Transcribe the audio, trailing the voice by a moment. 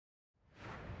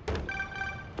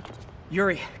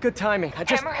Yuri, good timing.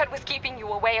 HammerHead was keeping you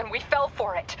away and we fell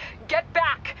for it. Get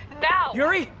back, now!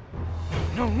 Yuri!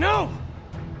 No, no!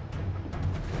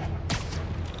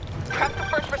 Prep the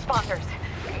first responders.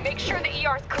 Make sure the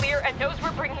ER's clear and knows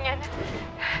we're bringing in...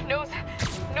 knows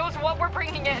what we're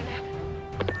bringing in.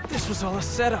 This was all a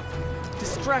setup.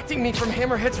 Distracting me from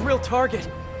HammerHead's real target.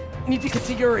 Need to get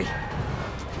to Yuri.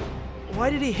 Why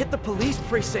did he hit the police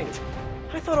precinct?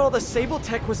 I thought all the Sable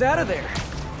tech was out of there.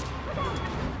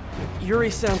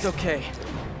 Yuri sounds okay.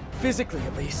 Physically,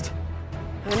 at least.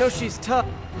 I know she's tough.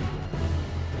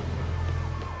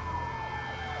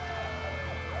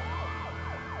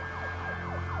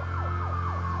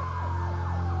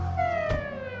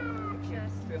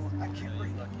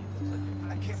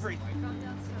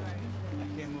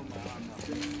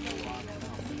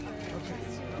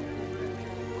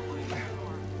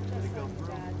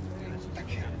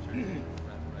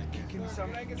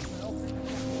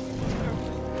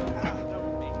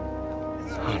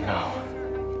 Oh no.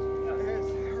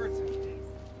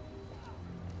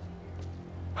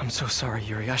 I'm so sorry,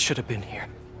 Yuri. I should have been here.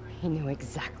 He knew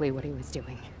exactly what he was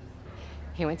doing.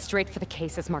 He went straight for the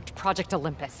cases marked Project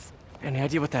Olympus. Any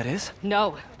idea what that is?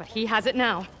 No, but he has it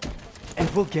now. And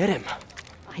we'll get him.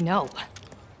 I know.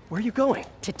 Where are you going?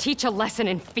 To teach a lesson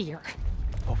in fear.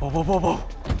 Whoa, whoa, whoa, whoa, whoa.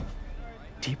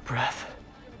 Deep breath.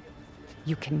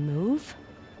 You can move,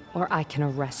 or I can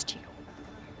arrest you.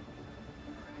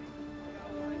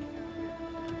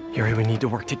 Yuri, we need to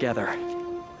work together.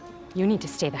 You need to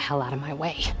stay the hell out of my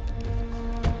way.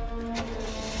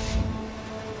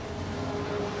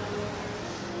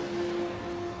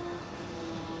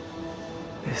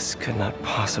 This could not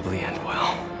possibly end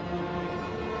well.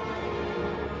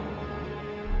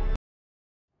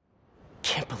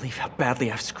 Can't believe how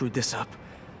badly I've screwed this up.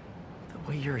 The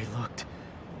way Yuri looked.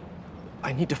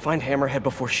 I need to find HammerHead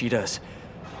before she does.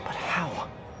 But how?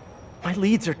 My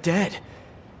leads are dead.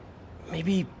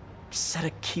 Maybe set a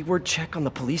keyword check on the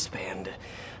police band.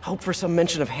 Hope for some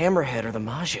mention of HammerHead or the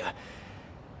Maja.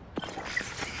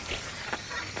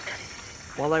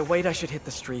 While I wait, I should hit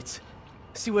the streets.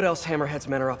 See what else HammerHead's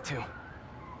men are up to.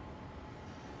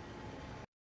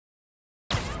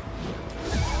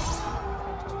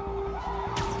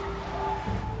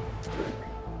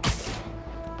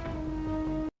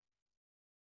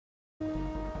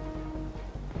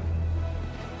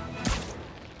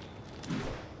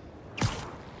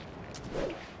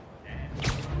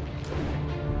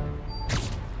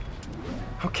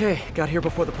 Okay, got here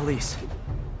before the police.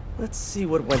 Let's see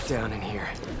what went down in here.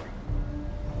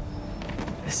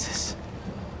 This is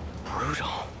brutal.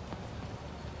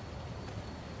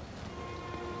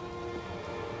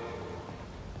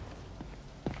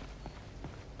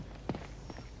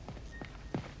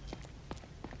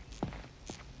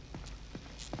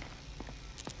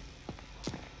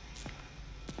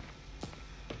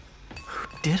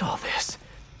 Who did all this?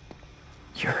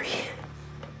 Yuri.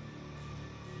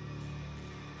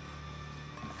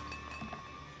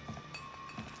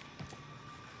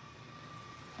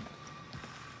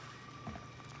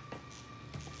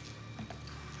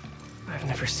 I've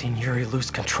never seen Yuri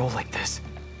lose control like this.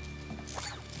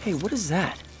 Hey, what is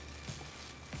that?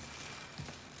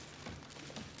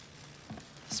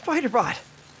 Spider-Bot!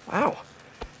 Wow.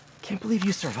 Can't believe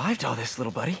you survived all this,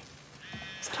 little buddy.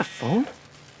 Is that a phone?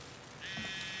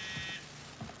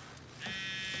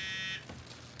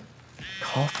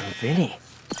 Call from Vinny.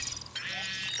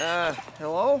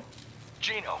 Hello?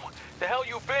 Gino, the hell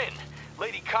you been?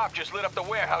 Lady Cop just lit up the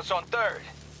warehouse on 3rd.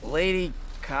 Lady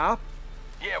Cop?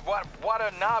 Yeah,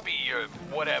 Watanabe or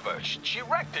whatever. She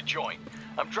wrecked the joint.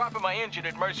 I'm dropping my engine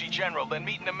at Mercy General, then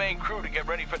meeting the main crew to get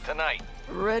ready for tonight.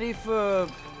 Ready for...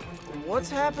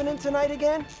 what's happening tonight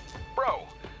again? Bro,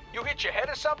 you hit your head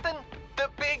or something? The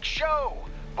big show.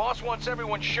 Boss wants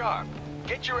everyone sharp.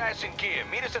 Get your ass in gear.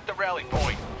 Meet us at the rally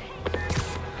point.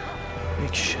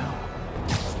 Big show.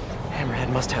 HammerHead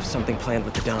must have something planned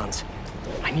with the Dons.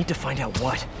 I need to find out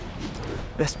what.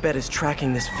 Best bet is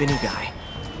tracking this Vinny guy.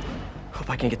 Hope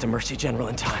I can get to Mercy General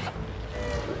in time.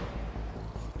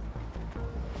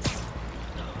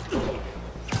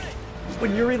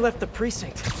 When Yuri left the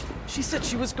precinct, she said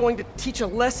she was going to teach a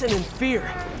lesson in fear.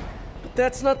 But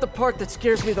that's not the part that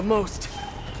scares me the most.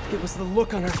 It was the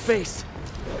look on her face.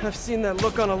 I've seen that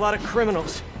look on a lot of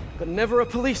criminals, but never a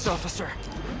police officer.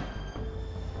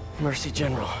 Mercy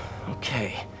General.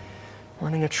 Okay.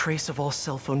 Running a trace of all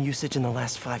cell phone usage in the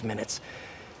last 5 minutes.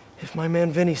 If my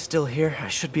man Vinny's still here, I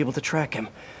should be able to track him.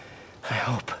 I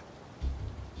hope.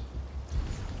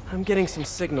 I'm getting some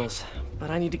signals,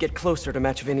 but I need to get closer to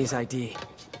match Vinny's ID.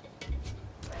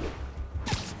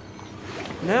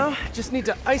 Now, I just need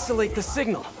to isolate the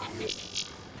signal.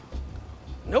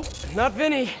 Nope, not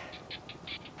Vinny.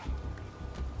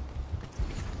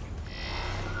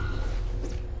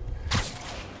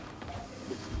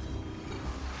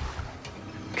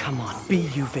 Come on, be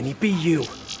you, Vinny, be you.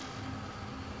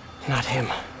 Not him.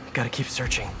 Gotta keep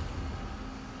searching.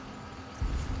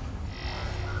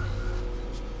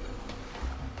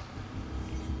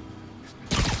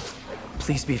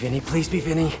 Please be Vinny, please be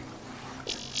Vinny.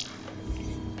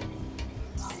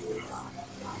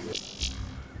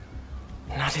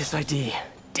 Not his ID.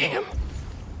 Damn.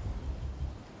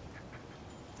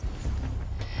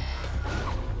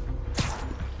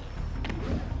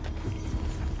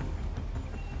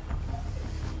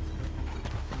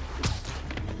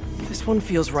 This one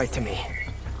feels right to me.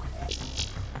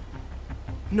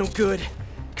 No good.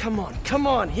 Come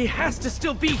on, he has to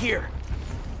still be here.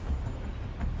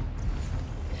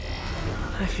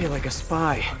 I feel like a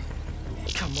spy.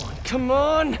 Come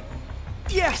on!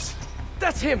 Yes!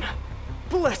 That's him!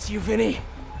 Bless you, Vinny!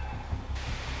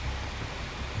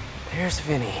 There's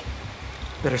Vinny.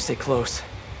 Better stay close,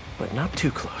 but not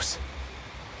too close.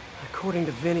 According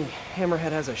to Vinny,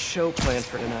 HammerHead has a show planned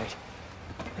for tonight.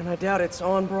 And I doubt it's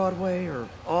on Broadway, or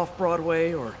off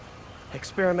Broadway, or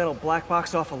experimental black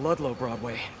box off of Ludlow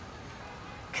Broadway.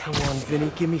 Come on,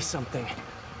 Vinny, give me something.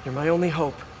 You're my only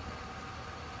hope.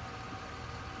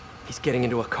 He's getting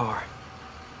into a car.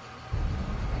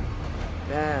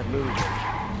 Bad move.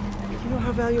 You know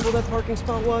how valuable that parking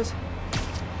spot was?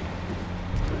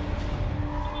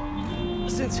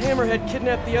 Since HammerHead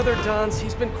kidnapped the other Dons,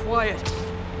 he's been quiet.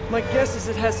 My guess is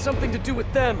it has something to do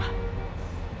with them.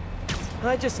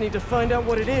 I just need to find out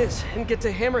what it is and get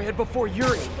to HammerHead before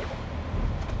Yuri.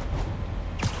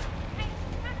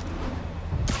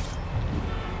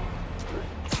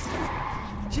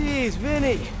 Jeez,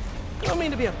 Vinny. I don't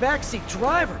mean to be a backseat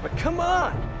driver, but come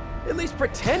on! At least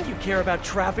pretend you care about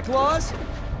traffic laws!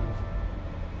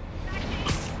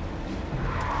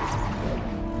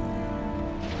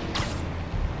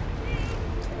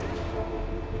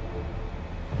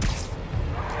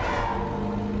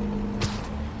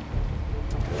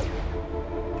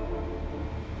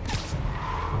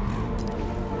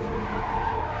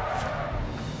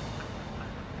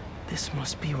 This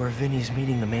must be where Vinny's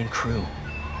meeting the main crew.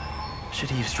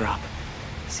 Should eavesdrop.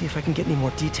 See if I can get any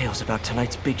more details about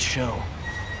tonight's big show.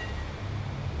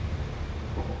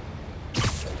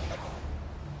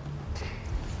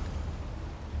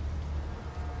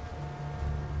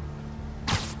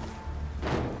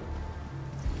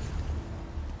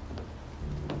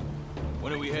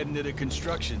 When are we heading to the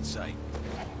construction site?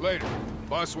 Later.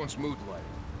 Boss wants mood light.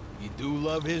 You do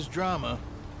love his drama.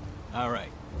 All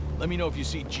right. Let me know if you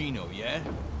see Gino, yeah?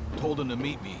 Told him to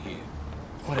meet me here.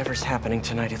 Whatever's happening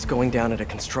tonight, it's going down at a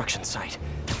construction site.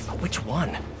 But which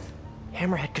one?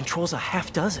 HammerHead controls a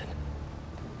half dozen.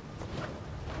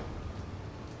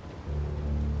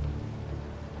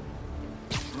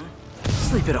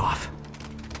 Sleep it off.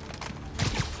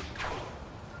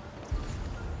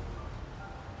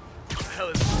 What the hell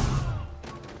is...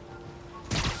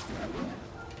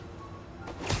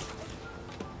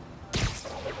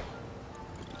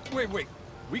 Wait.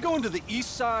 We going to the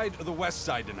east side or the west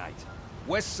side tonight?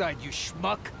 West side, you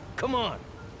schmuck. Come on.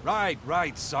 Right,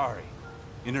 sorry.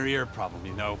 Inner ear problem,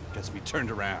 you know, gets me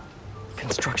turned around.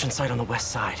 Construction site on the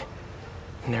west side.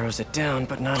 Narrows it down,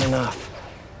 but not enough.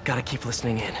 Gotta keep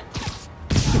listening in.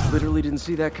 Literally didn't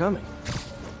see that coming.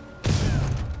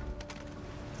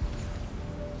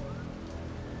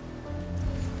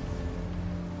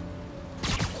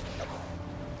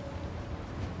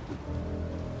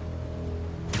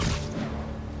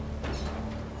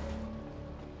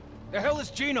 The hell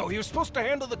is Gino? He was supposed to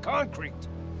handle the concrete.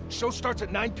 Show starts at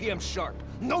 9 p.m. sharp.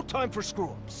 No time for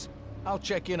screw-ups. I'll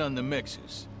check in on the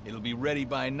mixers. It'll be ready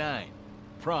by 9.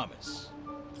 Promise.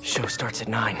 Show starts at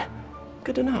 9.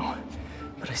 Good to know.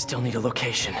 But I still need a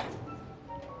location.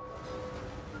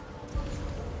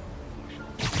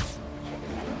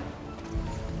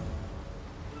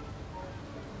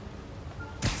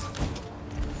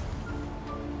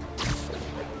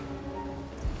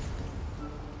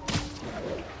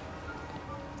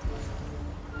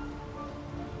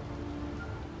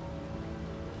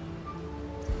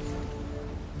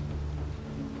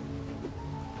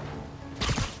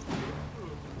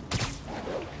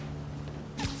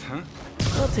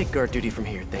 I'll take guard duty from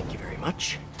here, thank you very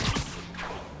much.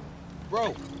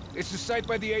 Bro, it's the site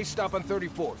by the A stop on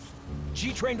 34th.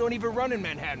 G-Train don't even run in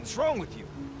Manhattan. What's wrong with you?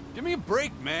 Give me a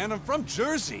break, man. I'm from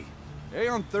Jersey. A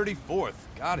on 34th.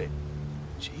 Got it.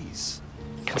 Jeez.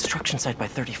 Construction site by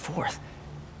 34th.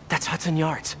 That's Hudson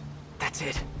Yards. That's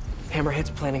it.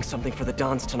 HammerHead's planning something for the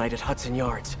Dons tonight at Hudson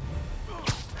Yards.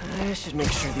 I should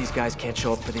make sure these guys can't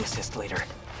show up for the assist later.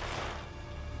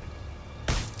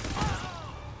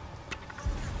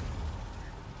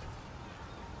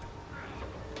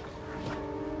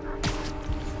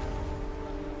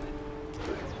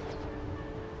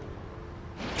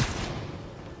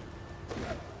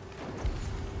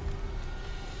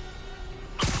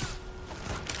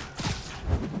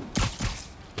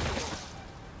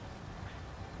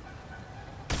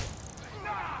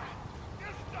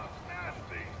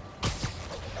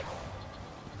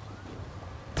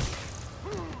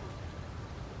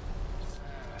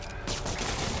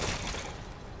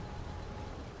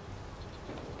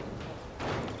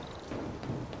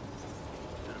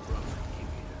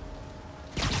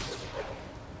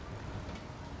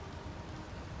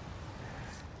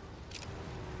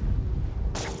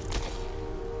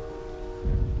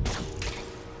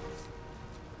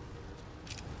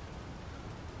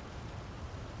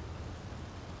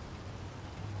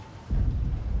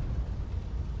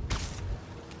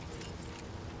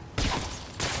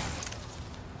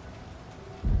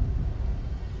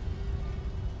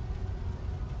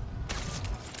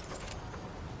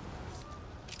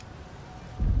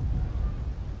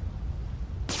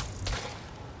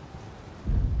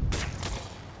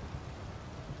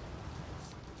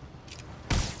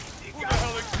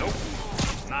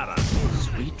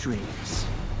 Sweet dreams.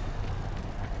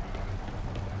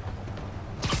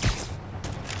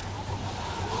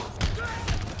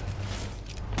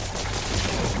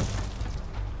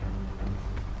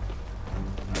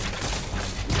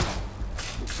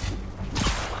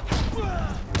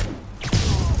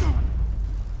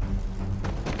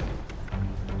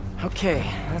 Okay,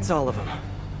 that's all of them.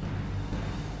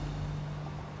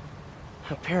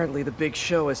 Apparently the big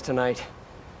show is tonight.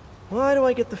 Why do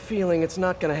I get the feeling it's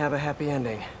not gonna have a happy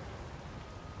ending?